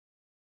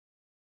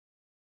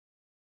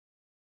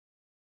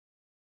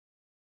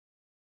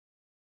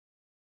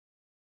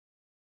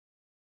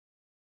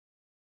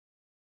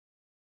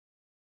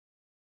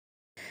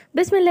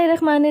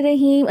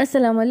बिस्मिल्लाहिर्रहमानिर्रहीम,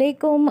 अस्सलाम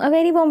वालेकुम। A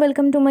very warm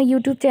welcome to my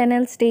YouTube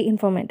channel stay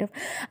informative.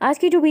 आज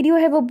की जो वीडियो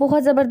है वो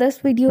बहुत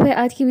ज़बरदस्त वीडियो है।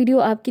 आज की वीडियो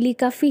आपके लिए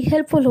काफ़ी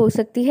हेल्पफुल हो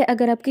सकती है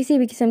अगर आप किसी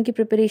भी किस्म की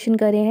प्रिपरेशन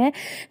कर रहे हैं।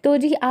 तो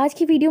जी आज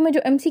की वीडियो में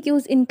जो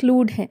MCQs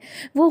इंक्लूड हैं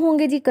वो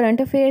होंगे जी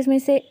करंट अफेयर्स में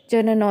से,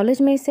 जनरल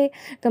नॉलेज में से,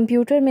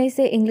 कंप्यूटर में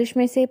से, इंग्लिश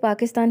में से,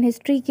 पाकिस्तान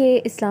हिस्ट्री के,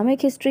 इस्लामिक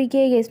हिस्ट्री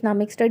के या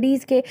इस्लामिक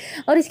स्टडीज़ के,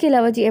 और इसके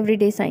अलावा जी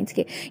एवरीडे साइंस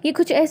के। ये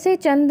कुछ ऐसे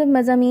चंद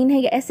मज़ामीन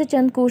हैं या ऐसे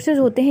चंद कोर्सेज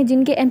होते हैं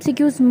जिनके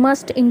MCQs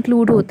मस्ट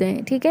इंक्लूड होते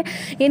हैं, ठीक है।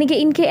 यानी कि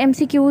इनके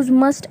MCQs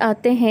मस्ट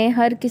आते हैं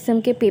हर किस्म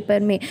के पेपर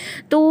में।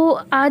 तो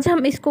आज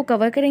हम इसको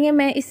कवर करेंगे,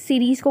 मैं इस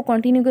सीरीज़ को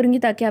कंटिन्यू करूँगी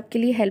ताकि आपके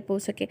लिए हेल्प हो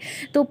सके।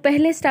 तो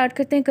पहले स्टार्ट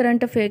करते हैं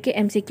करंट अफेयर के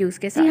MCQs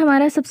के साथ।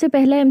 हमारा सबसे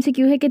पहला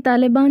MCQ है कि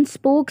Taliban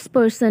spokes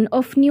person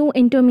of new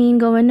इंटरमीन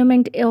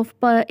government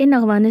of in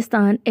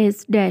Afghanistan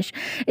is dash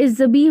is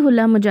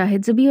Zabihullah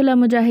मुजाहिद। ज़बीहुल्लाह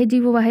मुजाहिद जी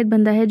वो वाहिद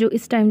बंदा है जो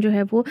इस टाइम जो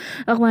है वो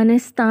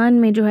अफगानिस्तान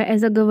में जो है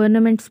as a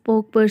government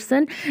spoke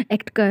person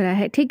act कर रहा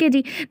है, ठीक है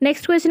जी।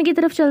 नेक्स्ट क्वेश्चन की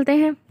तरफ चलते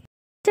हैं।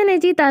 क्वेश्चन है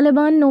जी,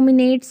 तालिबान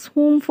नॉमिनेट्स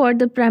हुम for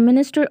the prime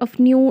minister of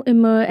new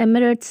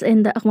Emirates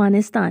in the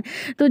Afghanistan.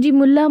 तो जी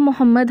मुल्ला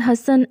मोहम्मद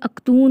हसन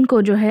अख्तून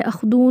को जो है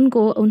अख्तून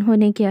को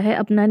उन्होंने क्या है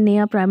अपना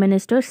नया प्राइम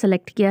मिनिस्टर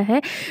सेलेक्ट किया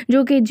है,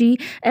 जो कि जी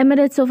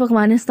एमिरेट्स ऑफ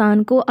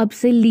अफगानिस्तान को अब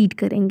से लीड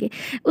करेंगे।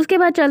 उसके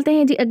बाद चलते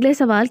हैं जी अगले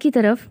सवाल की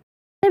तरफ।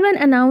 Taliban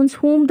announce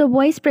whom the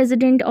vice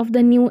president of the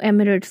new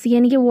Emirates,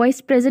 यानी कि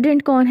वाइस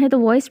प्रेसिडेंट कौन है? तो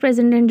वाइस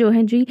प्रेसिडेंट जो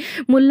है जी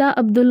मुल्ला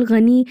अब्दुल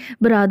गनी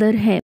ब्रादर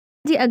है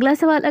जी। अगला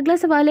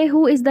सवाल है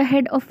who is the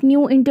head of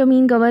new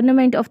इंटरमीन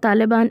government of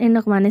Taliban इन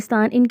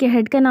अफगानिस्तान। इनके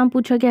हेड का नाम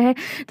पूछा गया है।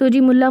 तो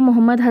जी मुल्ला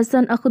मोहम्मद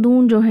हसन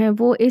अख्तून जो हैं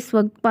वो इस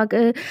वक्त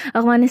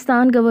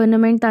अफगानिस्तान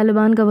गवर्नमेंट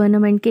तालिबान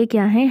गवर्नमेंट के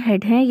क्या हैं?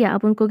 हेड हैं, या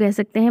आप उनको कह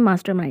सकते हैं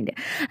मास्टरमाइंड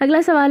है।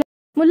 अगला सवाल है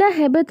मुल्ला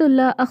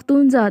Hibatullah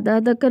अख्तूनज़ादा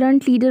the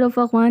current leader of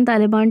Afghan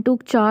Taliban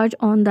took charge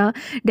on the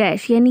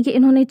dash, यानी कि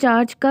इन्होंने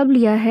चार्ज कब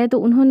लिया है? तो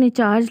उन्होंने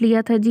चार्ज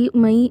लिया था जी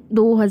मई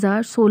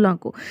 2016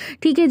 को,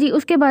 ठीक है जी।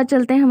 उसके बाद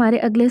चलते हैं हमारे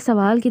अगले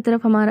सवाल की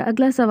तरफ। हमारा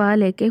अगला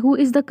सवाल है कि who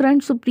is the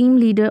current supreme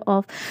leader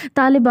of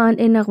Taliban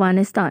इन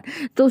अफगानिस्तान।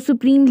 तो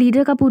सुप्रीम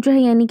लीडर का पूछा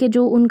है, यानी कि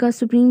जो उनका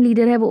सुप्रीम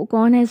लीडर है वो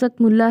कौन है? इस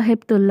वक्त मुल्ला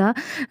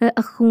हैबतुल्लाह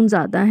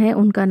अख्तूनज़ादा है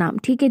उनका नाम,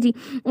 ठीक है जी।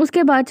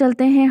 उसके बाद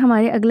चलते हैं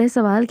हमारे अगले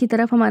सवाल की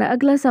तरफ। हमारा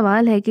अगला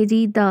सवाल है कि जी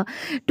the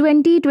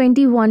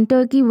 2021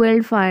 Turkey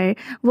wildfire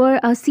were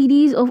a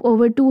series of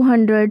over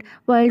 200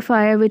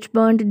 wildfire which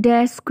burned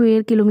dash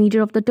square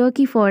kilometer of the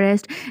Turkey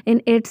forest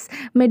in its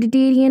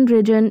Mediterranean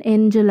region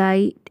in July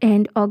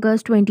and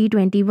August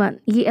 2021।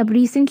 ये अब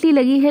रिसेंटली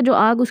लगी है जो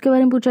आग, उसके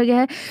बारे में पूछा गया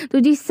है। तो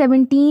जी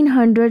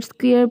 1700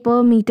 स्क्वायर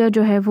पर मीटर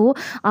जो है वो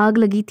आग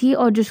लगी थी,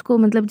 और जिसको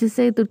मतलब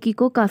जिससे तुर्की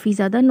को काफ़ी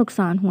ज़्यादा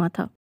नुकसान हुआ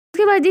था।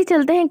 उसके बाद जी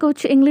चलते हैं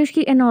कुछ इंग्लिश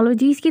की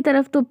एनोलॉजीज़ की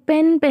तरफ। तो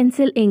पेन,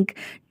 पेंसिल, इंक,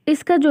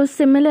 इसका जो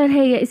सिमिलर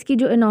है या इसकी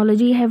जो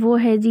एनोलॉजी है वो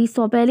है जी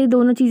पहले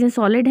दोनों चीज़ें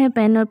सॉलिड हैं,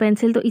 पेन और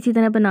पेंसिल, तो इसी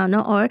तरह बनाना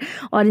और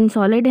ऑरेंज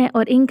सॉलिड है,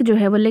 और इंक जो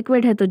है वो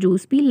लिक्विड है, तो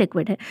जूस भी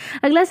लिक्विड है।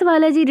 अगला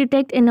सवाल है जी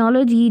detect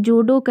analogy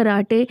Jodo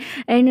karate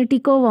and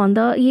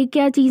टिकोवांडा, ये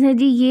क्या चीज़ है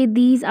जी? ये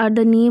these are the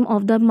name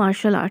of the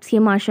martial arts, ये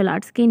मार्शल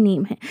आर्ट्स के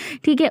नेम है,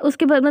 ठीक है।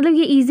 उसके बाद मतलब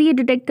ये ईजी है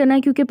डिटेक्ट करना,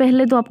 क्योंकि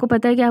पहले तो आपको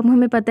पता है कि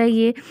हमें पता है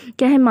ये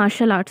क्या है,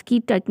 मार्शल आर्ट्स की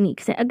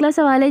टेक्निक्स है। अगला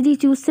सवाल है जी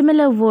चूज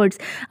सिमिलर वर्ड्स।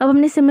 अब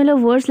हमने सिमिलर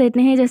वर्ड्स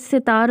लेते हैं, जैसे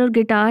सितार और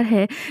गिटार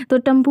है, तो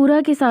टम्पूरा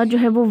के साथ जो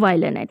है वो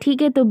वायलिन है,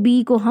 ठीक है, तो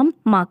बी को हम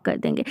मार्क कर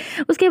देंगे।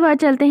 उसके बाद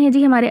चलते हैं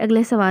जी हमारे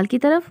अगले सवाल की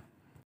तरफ।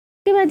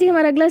 उसके बाद जी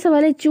हमारा अगला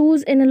सवाल है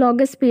choose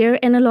analogous pair.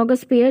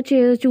 Analogous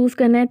pair choose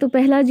करना है। तो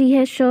पहला जी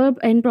है शर्ब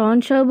एंड प्रॉन।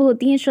 शर्ब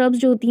होती हैं, शर्ब्स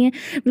जो होती हैं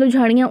मतलब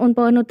झाड़ियाँ, उन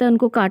पॉन होता है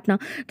उनको काटना,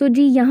 तो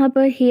जी यहाँ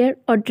पर हेयर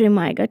और ट्रिम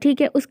आएगा,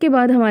 ठीक है। उसके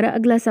बाद हमारा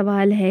अगला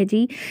सवाल है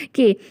जी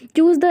कि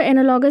choose the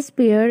analogous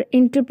pair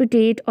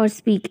interpret और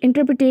स्पीक।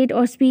 इंटरप्रिटेट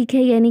और स्पीक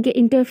है, यानी कि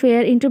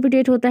इंटरफेयर,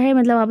 इंटरप्रिटेट होता है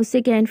मतलब आप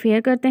उससे क्या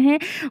इन्फेयर करते हैं,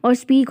 और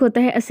स्पीक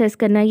होता है असेस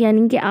करना,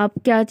 यानी कि आप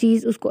क्या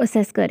चीज़ उसको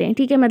असेस करें,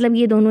 ठीक है। मतलब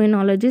ये दोनों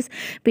एनालॉगस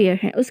पेयर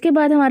हैं। उसके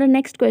बाद हमारा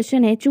नेक्स्ट क्वेश्चन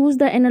है choose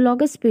the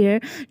analogous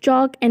pair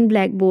chalk and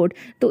black board.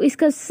 तो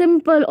इसका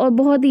सिंपल और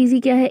बहुत इजी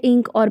क्या है,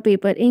 इंक और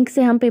पेपर। इंक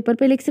से हम पेपर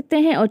पे लिख सकते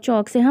हैं और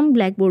चॉक से हम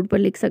ब्लैक बोर्ड पर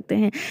लिख सकते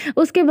हैं।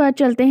 उसके बाद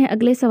चलते हैं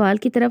अगले सवाल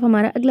की तरफ।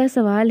 हमारा अगला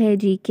सवाल है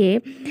जी के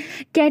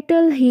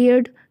कैटल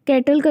हेयर्ड,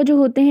 कैटल का जो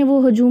होते हैं वो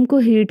हजूम को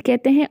हीट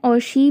कहते हैं, और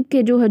शीप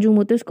के जो हजूम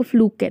होते हैं उसको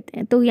फ्लूक कहते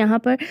हैं। तो यहाँ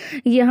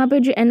पर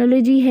जो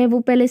एनोलॉजी है वो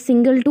पहले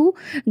सिंगल टू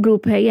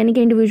ग्रुप है, यानी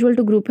कि इंडिविजुअल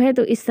टू ग्रुप है,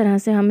 तो इस तरह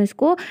से हम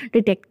इसको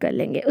डिटेक्ट कर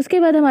लेंगे। उसके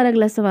बाद हमारा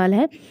अगला सवाल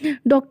है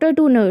डॉक्टर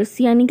टू नर्स,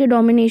 यानी कि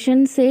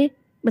डोमिनेशन से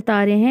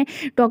बता रहे हैं।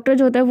 डॉक्टर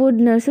जो होता है वो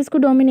नर्सेस को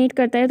डोमिनेट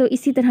करता है, तो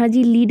इसी तरह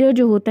जी लीडर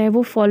जो होता है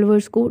वो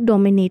फॉलोअर्स को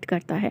डोमिनेट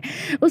करता है।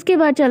 उसके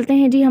बाद चलते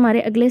हैं जी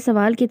हमारे अगले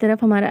सवाल की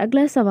तरफ। हमारा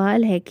अगला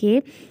सवाल है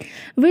कि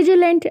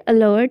विजिलेंट,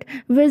 अलर्ट,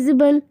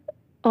 विजिबल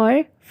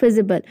और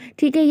फिजिबल,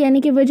 ठीक है,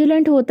 यानी कि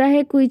विजिलेंट होता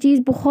है कोई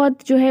चीज़ बहुत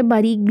जो है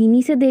बारीक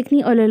बीनी से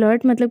देखनी, और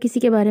अलर्ट मतलब किसी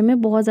के बारे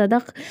में बहुत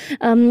ज़्यादा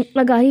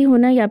आगाही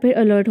होना या फिर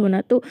अलर्ट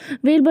होना। तो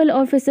विजिबल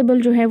और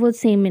फिजिबल जो है वो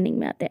सेम मीनिंग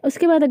में आते हैं।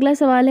 उसके बाद अगला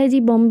सवाल है जी,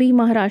 बॉम्बे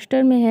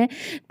महाराष्ट्र में है,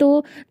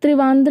 तो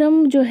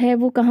त्रिवांद्रम जो है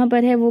वो कहाँ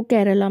पर है, वो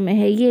केरला में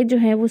है। ये जो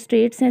है वो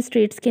स्टेट्स हैं,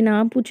 स्टेट्स के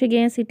नाम पूछे गए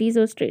हैं, सिटीज़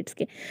और स्टेट्स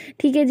के,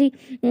 ठीक है जी।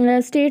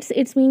 स्टेट्स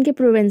इट्स मीन के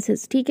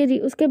प्रोविंसेस, ठीक है जी।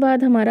 उसके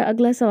बाद हमारा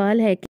अगला सवाल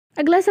है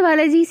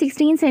जी,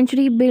 16th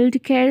century build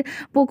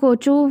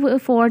कैरपोकोचो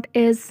fort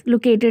is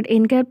located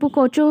in.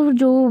 कैरपोकोचो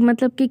जो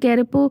मतलब कि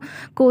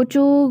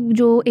कैरपोकोचो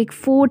जो एक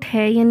फोर्ट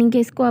है, यानी कि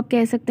इसको आप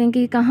कह सकते हैं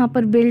कि कहाँ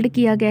पर बिल्ड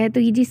किया गया है, तो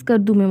ये जी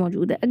स्कर्दू में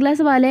मौजूद है। अगला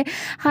सवाल है,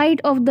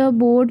 height of the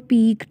board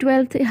peak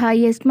 12th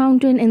highest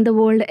mountain in the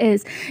world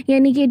is,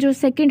 यानी कि जो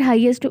second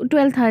highest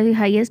 12th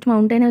highest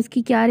mountain है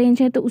उसकी क्या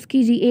रेंज है, तो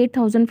उसकी जी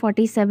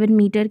 8047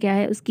 मीटर क्या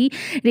है उसकी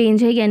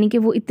रेंज है, यानी कि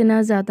वो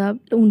इतना ज़्यादा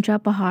ऊंचा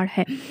पहाड़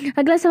है।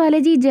 अगला सवाल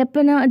है जी,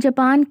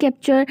 जापान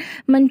कैप्चर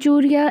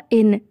मंचूरिया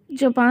इन,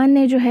 जापान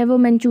ने जो है वो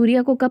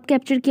मंचूरिया को कब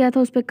कैप्चर किया था,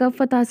 उस पर कब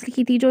फतह हासिल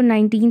की थी, जो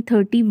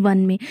 1931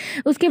 में।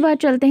 उसके बाद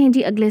चलते हैं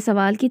जी अगले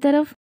सवाल की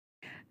तरफ।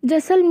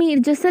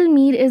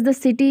 Jaisalmer is the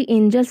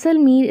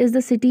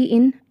city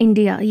in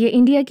India, ये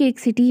इंडिया की एक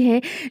सिटी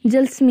है।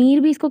 जैसलमेर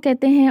भी इसको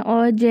कहते हैं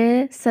और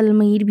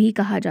जैसलमेर भी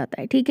कहा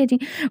जाता है, ठीक है जी।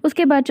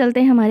 उसके बाद चलते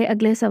हैं हमारे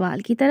अगले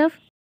सवाल की तरफ।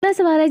 अगला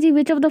सवाल है जी,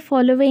 which of the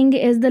following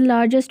is the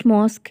largest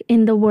mosque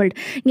in the world,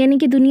 यानी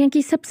कि दुनिया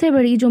की सबसे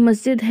बड़ी जो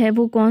मस्जिद है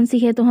वो कौन सी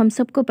है, तो हम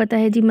सबको पता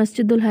है जी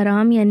मस्जिदुल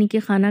हराम, यानी कि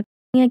खाना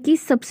दुनिया की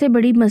सबसे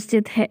बड़ी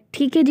मस्जिद है,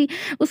 ठीक है जी।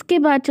 उसके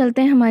बाद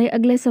चलते हैं हमारे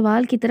अगले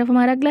सवाल की तरफ।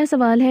 हमारा अगला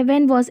सवाल है,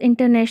 when was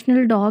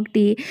international dog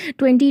day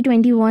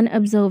 2021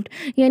 observed,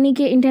 यानी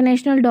कि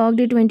इंटरनेशनल डॉग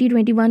डे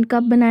 2021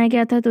 कब बनाया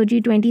गया था, तो जी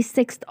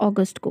 26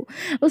 अगस्त को।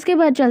 उसके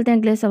बाद चलते हैं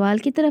अगले सवाल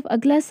की तरफ।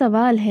 अगला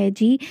सवाल है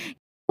जी,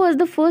 was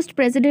the first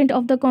president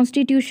of the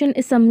Constitution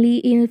Assembly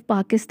in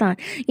Pakistan,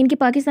 इनके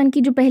पाकिस्तान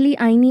की जो पहली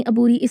आईनी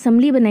अबूरी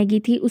असम्बली बनाई गई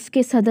थी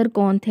उसके सदर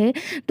कौन थे,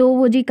 तो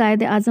वो जी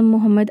कायद आज़म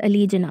मोहम्मद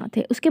अली जिन्ना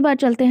थे। उसके बाद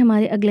चलते हैं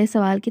हमारे अगले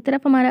सवाल की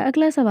तरफ। हमारा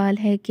अगला सवाल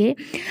है कि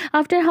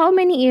after how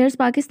many years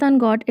Pakistan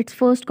got its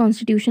first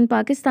constitution,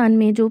 Pakistan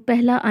में जो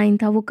पहला आइन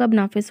था वो कब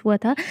नाफिज हुआ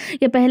था,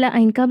 या पहला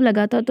आइन कब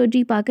लगा था, तो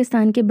जी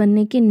पाकिस्तान के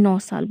बनने के 9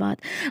 साल बाद।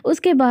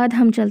 उसके बाद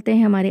हम चलते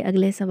हैं हमारे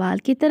अगले सवाल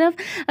की तरफ।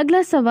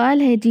 अगला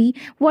सवाल है जी,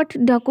 what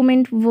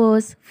document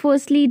was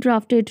firstly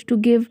drafted to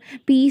give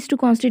peace to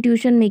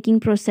constitution making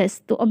process,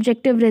 तो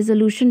ऑब्जेक्टिव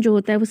रेजोल्यूशन जो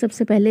होता है वो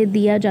सबसे पहले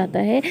दिया जाता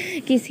है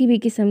किसी भी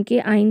किस्म के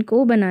आइन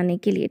को बनाने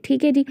के लिए,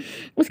 ठीक है जी।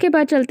 उसके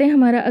बाद चलते हैं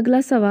हमारा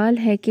अगला सवाल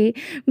है कि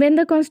when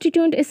the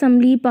constituent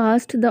assembly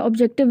passed the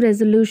objective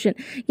resolution,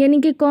 यानी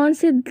कि कौन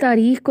सी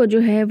तारीख को जो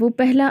है वो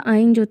पहला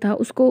आइन जो था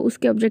उसको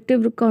उसके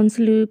ऑब्जेक्टिव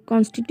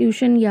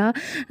कॉन्स्टिट्यूशन या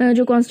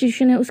जो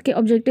कॉन्स्टिट्यूशन है उसके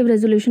ऑब्जेक्टिव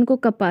रेजोल्यूशन को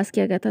कब पास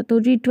किया गया था, तो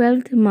जी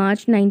 12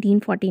 मार्च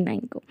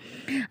 1949 को।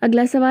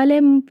 अगला सवाल है,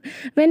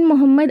 when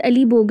Mohammad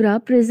Ali Bogra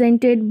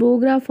presented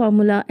Bogra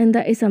formula in the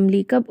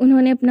assembly, कब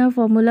उन्होंने अपना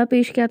फार्मूला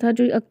पेश किया था,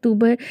 जो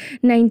अक्टूबर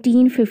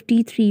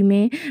 1953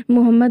 में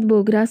मोहम्मद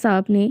बोगरा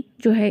साहब ने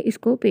जो है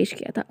इसको पेश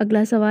किया था।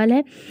 अगला सवाल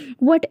है,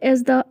 what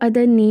is the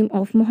other name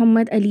of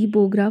Mohammad Ali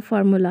Bogra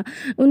formula,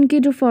 उनके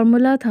जो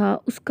फार्मूला था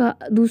उसका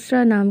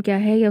दूसरा नाम क्या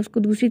है या उसको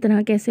दूसरी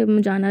तरह कैसे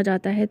जाना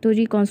जाता है, तो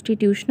जी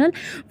कॉन्स्टिट्यूशनल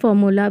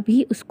फार्मूला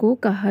भी उसको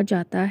कहा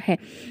जाता है,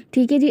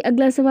 ठीक है जी।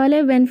 अगला सवाल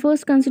है, when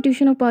first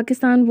constitution of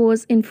Pakistan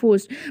was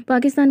enforced,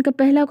 Pakistan का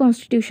पहला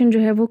कॉन्स्टिट्यूशन जो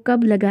है वो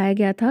कब लगाया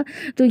गया था,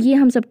 तो ये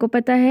हम सबको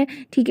पता है,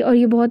 ठीक है, और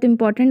ये बहुत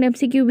इंपॉर्टेंट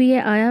MCQ भी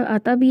है,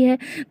 आता भी है,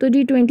 तो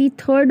जी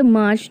 23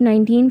 मार्च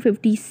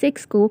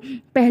 1956 को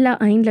पहला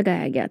आइन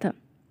लगाया गया था।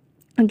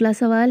 अगला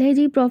सवाल है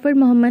जी, प्रॉफिट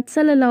मोहम्मद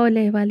सल्लल्लाहु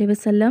अलैहि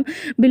वसल्लम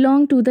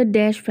belong to the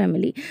dash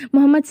family,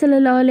 Mohammad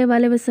सल्लल्लाहु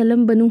अलैहि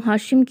वसल्लम बनु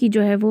हाशिम की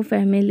जो है वो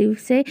फैमिली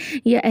से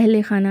या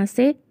अहले खाना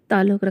से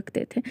ताल्लुक़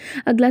रखते थे।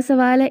 अगला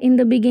सवाल है, in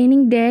the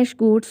beginning dash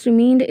goats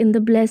remained in the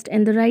blessed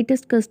and the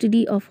rightest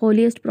custody of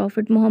holiest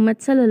profit Mohammad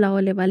सल्लल्लाहु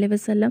अलैहि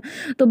वसल्लम,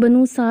 तो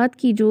बनु साद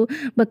की जो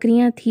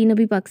बकरियां थी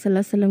नबी पाक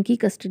सल्लल्लाहु अलैहि वसल्लम की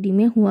कस्टडी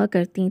में हुआ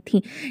करती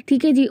थी,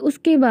 ठीक है जी।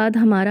 उसके बाद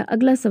हमारा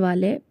अगला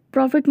सवाल है,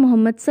 प्रॉफिट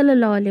मोहम्मद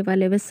सल्लल्लाहु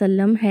अलैहि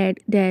वसल्लम हैड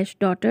डैश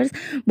डॉटर्स,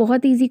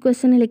 बहुत इजी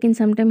क्वेश्चन है लेकिन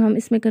समटाइम हम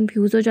इसमें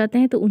कंफ्यूज हो जाते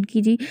हैं, तो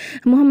उनकी जी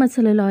मोहम्मद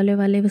सल्लल्लाहु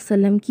अलैहि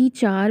वसल्लम की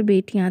 4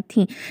 बेटियां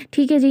थीं,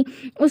 ठीक है जी।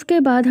 उसके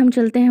बाद हम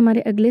चलते हैं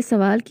हमारे अगले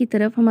सवाल की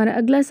तरफ। हमारा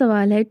अगला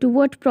सवाल है, to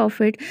what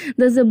profit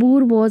the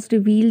ज़बूर was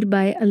revealed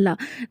bye अल्लाह,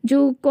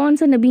 जो कौन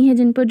सा नबी है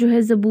जिन पर जो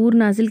है ज़बूर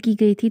नाजिल की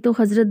गई थी, तो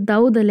हज़रत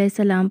दाऊद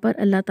अलैहिस्सलाम पर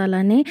अल्लाह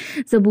ताला ने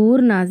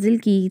ज़बूर नाजिल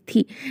की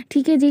थी,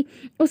 ठीक है जी।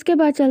 उसके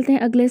बाद चलते हैं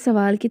अगले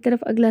सवाल की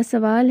तरफ। अगला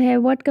सवाल है,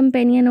 what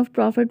companion of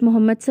profit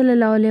Mohammad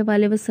सल्लल्लाहु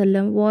अलैहि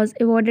वसल्लम was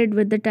awarded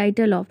with the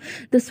title of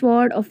the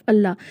sword of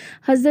अल्लाह।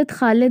 हज़रत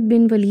खालिद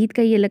बिन वलीद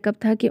का ये लक़ब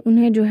था कि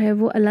उन्हें जो है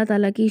वो अल्लाह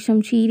ताला की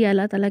शमशीर या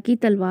अल्लाह ताला की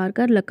तलवार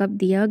का लक़ब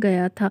दिया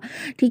गया था।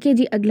 ठीक है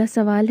जी, अगला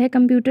सवाल है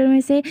कंप्यूटर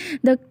में से,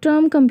 the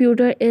term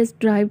computer is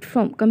derived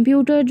from,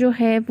 computer जो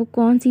है वो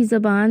कौन सी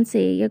ज़बान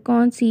से या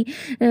कौन सी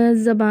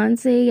ज़बान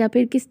से या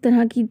फिर किस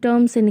तरह की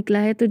टर्म से निकला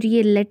है? तो जी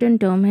ये लैटिन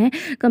टर्म है,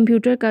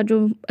 कंप्यूटर का जो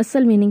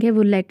असल मीनिंग है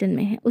वो लैटिन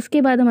में है।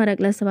 उसके बाद हमारा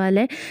अगला सवाल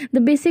है,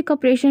 the basic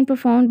operation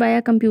performed by a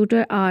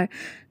computer are,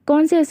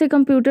 कौन से ऐसे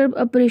कंप्यूटर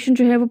ऑपरेशन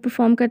जो है वो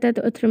परफॉर्म करता है?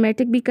 तो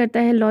अर्थमेटिक भी करता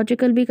है,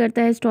 लॉजिकल भी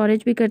करता है,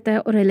 स्टोरेज भी करता है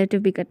और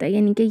रिलेटिव भी करता है,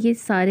 यानी कि ये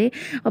सारे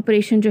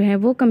ऑपरेशन जो है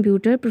वो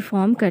कंप्यूटर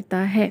परफॉर्म करता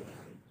है।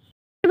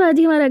 उसके बाद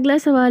ही हमारा अगला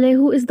सवाल है,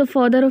 who is the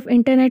father of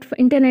internet,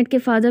 internet के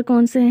फादर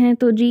कौन से हैं?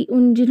 तो जी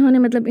उन जिन्होंने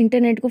मतलब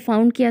इंटरनेट को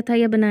फाउंड किया था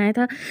या बनाया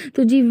था,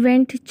 तो जी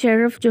वेंट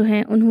चेरफ जो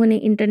हैं उन्होंने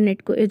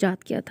इंटरनेट को ईजाद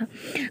किया था।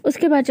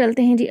 उसके बाद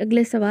चलते हैं जी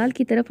अगले सवाल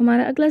की तरफ।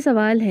 हमारा अगला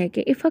सवाल है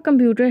कि if a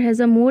computer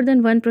has a more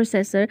than one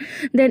processor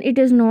then it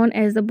is known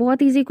as the,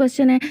 बहुत ईजी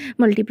क्वेश्चन है,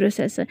 मल्टी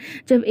प्रोसेसर।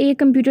 जब एक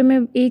कंप्यूटर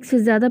में एक से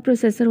ज़्यादा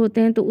प्रोसेसर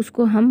होते हैं तो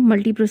उसको हम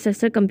मल्टी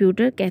प्रोसेसर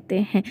कंप्यूटर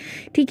कहते हैं।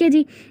 ठीक है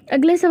जी,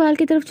 अगले सवाल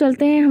की तरफ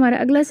चलते हैं। हमारा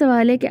अगला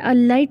सवाल है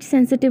कि light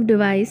sensitive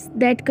device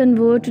that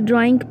convert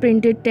drawing,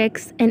 printed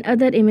text and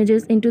other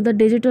images into the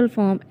digital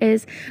form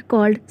is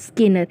called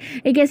scanner।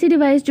 एक ऐसी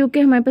डिवाइस जो कि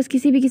हमारे पास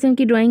किसी भी किस्म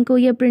की ड्राइंग को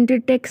या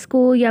प्रिंटेड टेक्स्ट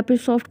को या फिर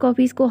सॉफ्ट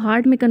कॉपीज़ को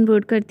हार्ड में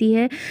कन्वर्ट करती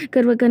है,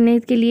 करने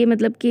के लिए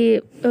मतलब कि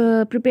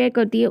प्रिपेयर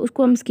करती है,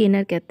 उसको हम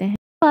स्कैनर कहते हैं।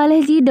 सवाल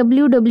है जी,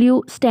 WW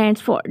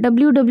stands for,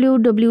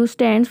 WWW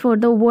stands for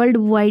the world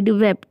wide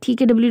web.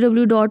 ठीक है,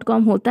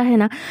 www.com होता है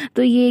ना,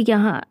 तो ये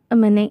यहाँ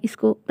मैंने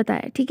इसको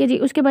बताया। ठीक है जी,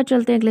 उसके बाद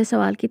चलते हैं अगले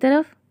सवाल की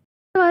तरफ।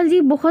 सवाल जी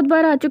बहुत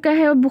बार आ चुका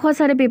है और बहुत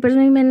सारे पेपर्स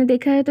में भी मैंने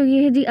देखा है, तो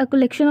ये है जी, a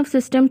collection of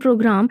system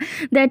program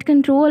that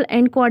control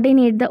and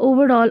coordinate the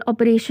overall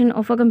operation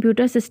of a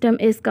computer system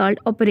is called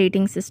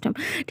operating system.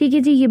 ठीक है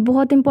जी, ये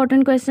बहुत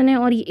इंपॉर्टेंट क्वेश्चन है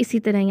और ये इसी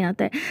तरह ही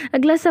आता है।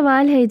 अगला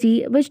सवाल है जी,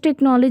 विच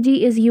technology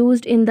is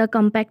used in the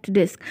compact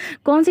disc,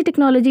 कौन सी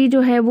टेक्नोलॉजी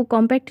जो है वो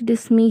कॉम्पैक्ट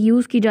डिस्क में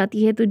यूज़ की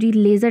जाती है? तो जी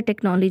लेज़र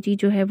टेक्नोलॉजी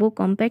जो है वो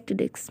कॉम्पैक्ट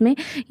डिस्क में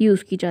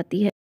यूज़ की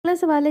जाती है। अगला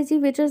सवाल है जी,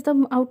 which is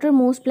the outer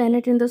most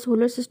planet in the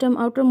solar system,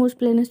 outer most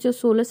planet जो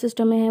सोलर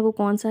सिस्टम में है वो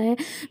कौन सा है?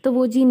 तो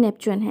वो जी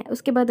नेपच्यून है।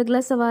 उसके बाद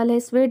अगला सवाल है,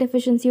 swear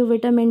deficiency of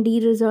vitamin D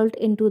result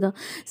into the,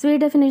 swear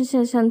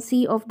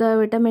deficiency of the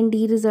vitamin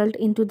D result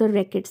into the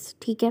rackets.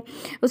 ठीक है,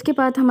 उसके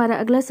बाद हमारा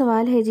अगला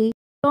सवाल है जी,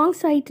 long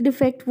site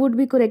defect would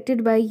be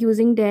corrected by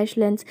using dash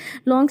lens,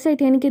 long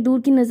site यानी कि दूर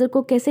की नज़र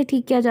को कैसे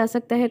ठीक किया जा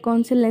सकता है,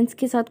 कौन से लेंस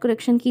के साथ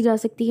करेक्शन की जा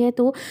सकती है?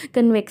 तो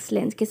कन्वेक्स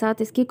लेंस के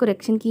साथ इसकी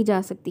करेक्शन की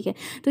जा सकती है।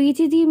 तो ये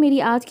चीज़ ही मेरी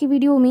आज की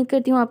वीडियो, उम्मीद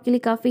करती हूँ आपके लिए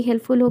काफ़ी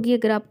हेल्पफुल होगी।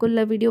 अगर आपको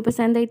वीडियो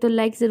पसंद आई तो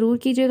लाइक ज़रूर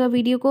कीजिएगा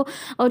वीडियो को,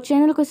 और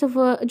चैनल को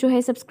जो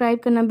है सब्सक्राइब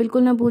करना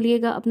बिल्कुल ना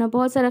भूलिएगा। अपना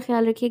बहुत सारा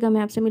ख्याल रखिएगा।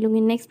 मैं आपसे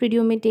मिलूंगी नेक्स्ट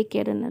वीडियो में। टेक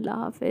केयर एंड अल्लाह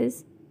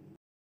हाफिज़।